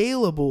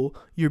scalable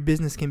your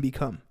business can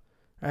become.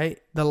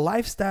 Right? The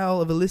lifestyle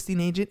of a listing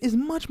agent is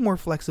much more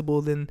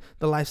flexible than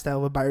the lifestyle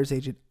of a buyer's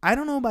agent. I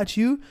don't know about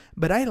you,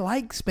 but I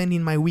like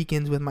spending my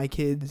weekends with my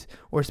kids,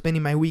 or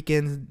spending my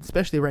weekends,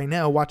 especially right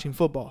now, watching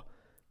football.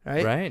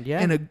 Right? Right.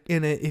 Yeah.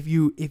 If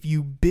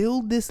you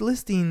build this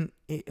listing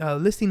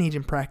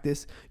agent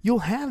practice, you'll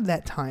have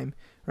that time.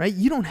 Right?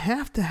 You don't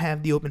have to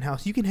have the open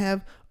house. You can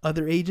have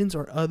other agents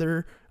or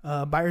other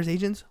buyer's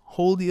agents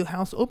hold the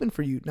house open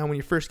for you. Now, when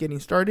you're first getting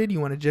started, you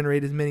want to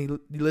generate as many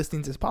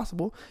listings as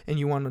possible, and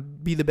you want to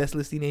be the best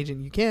listing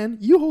agent you can.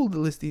 You hold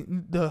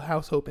the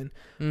house open,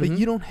 but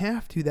you don't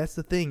have to. That's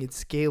the thing.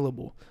 It's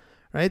scalable,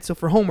 right? So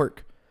for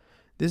homework,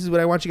 this is what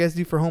I want you guys to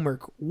do for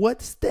homework.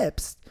 What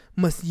steps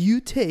must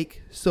you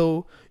take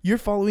so you're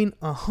following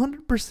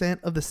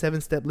 100% of the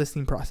 7-step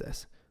listing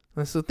process?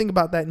 So think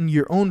about that in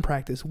your own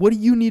practice. What do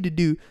you need to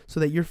do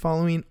so that you're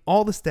following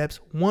all the steps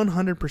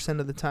 100%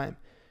 of the time?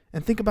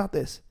 And think about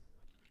this.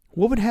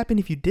 What would happen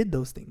if you did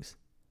those things?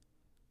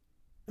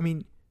 I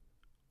mean,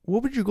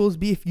 what would your goals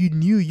be if you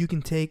knew you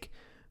can take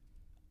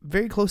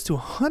very close to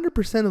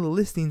 100% of the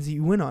listings that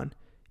you went on,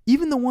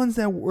 even the ones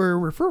that were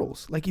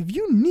referrals? Like, if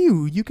you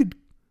knew you could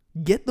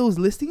get those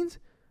listings,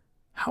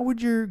 how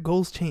would your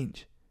goals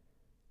change?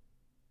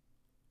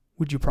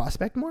 Would you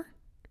prospect more?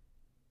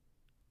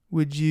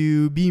 Would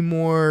you be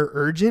more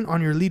urgent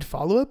on your lead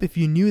follow-up if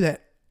you knew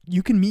that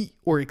you can meet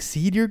or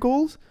exceed your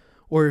goals?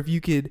 Or if you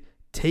could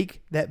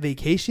take that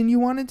vacation you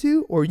wanted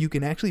to, or you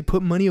can actually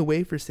put money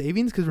away for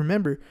savings? Because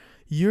remember,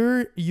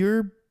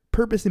 your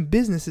purpose in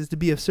business is to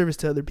be of service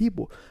to other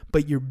people,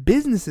 but your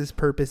business's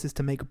purpose is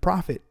to make a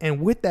profit. And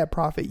with that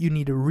profit, you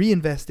need to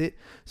reinvest it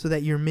so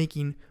that you're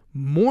making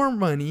more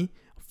money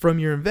from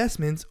your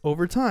investments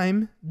over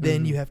time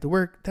than you have to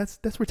work.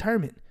 That's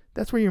retirement.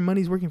 That's where your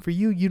money's working for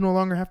you. You no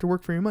longer have to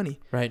work for your money.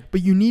 Right.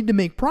 But you need to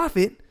make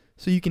profit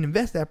so you can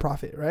invest that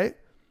profit, right?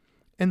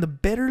 And the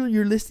better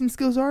your listing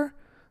skills are,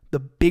 the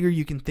bigger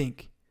you can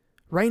think.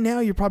 Right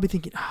now, you're probably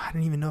thinking, I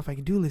don't even know if I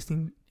can do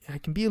listing. I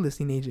can be a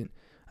listing agent.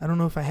 I don't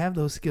know if I have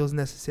those skills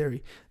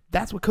necessary.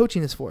 That's what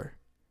coaching is for.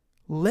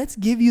 Let's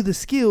give you the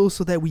skills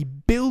so that we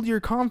build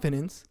your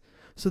confidence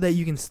so that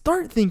you can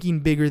start thinking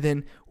bigger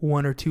than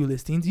 1 or 2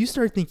 listings. You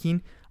start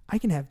thinking, I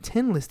can have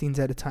 10 listings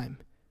at a time.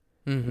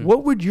 Mm-hmm.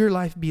 What would your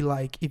life be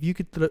like if you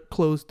could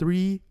close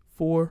 3,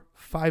 4,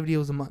 5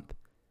 deals a month?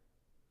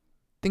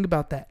 Think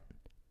about that.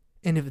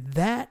 And if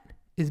that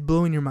is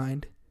blowing your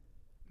mind,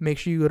 make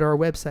sure you go to our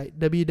website,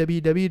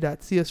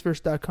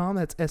 www.csfirst.com.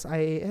 That's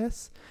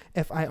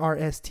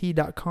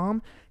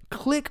SIASFIRST.com.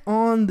 Click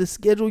on the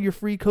schedule your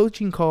free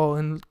coaching call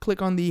and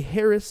click on the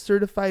Harris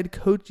Certified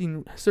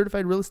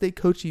Real Estate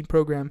Coaching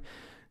Program.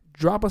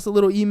 Drop us a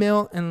little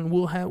email and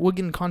we'll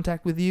get in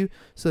contact with you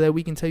so that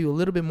we can tell you a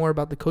little bit more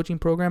about the coaching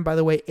program. By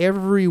the way,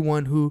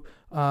 everyone who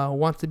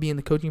wants to be in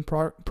the coaching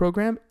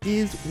program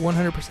is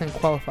 100%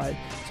 qualified.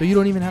 So you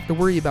don't even have to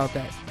worry about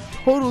that.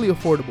 Totally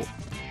affordable.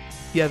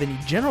 If you have any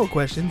general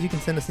questions, you can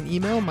send us an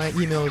email. My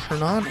email is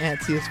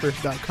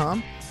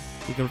hernan@csfirst.com.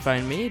 You can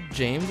find me,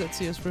 James, at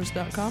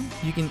csfirst.com.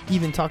 You can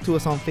even talk to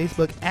us on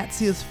Facebook at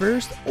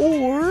csfirst,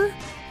 or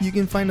you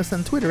can find us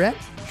on Twitter at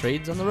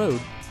Trades on the Road.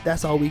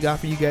 That's all we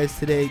got for you guys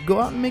today. Go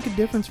out and make a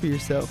difference for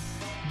yourself.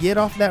 Get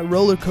off that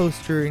roller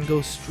coaster and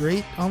go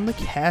straight on the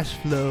cash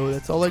flow.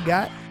 That's all I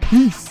got.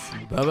 Peace.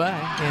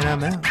 Bye-bye. And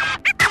I'm out.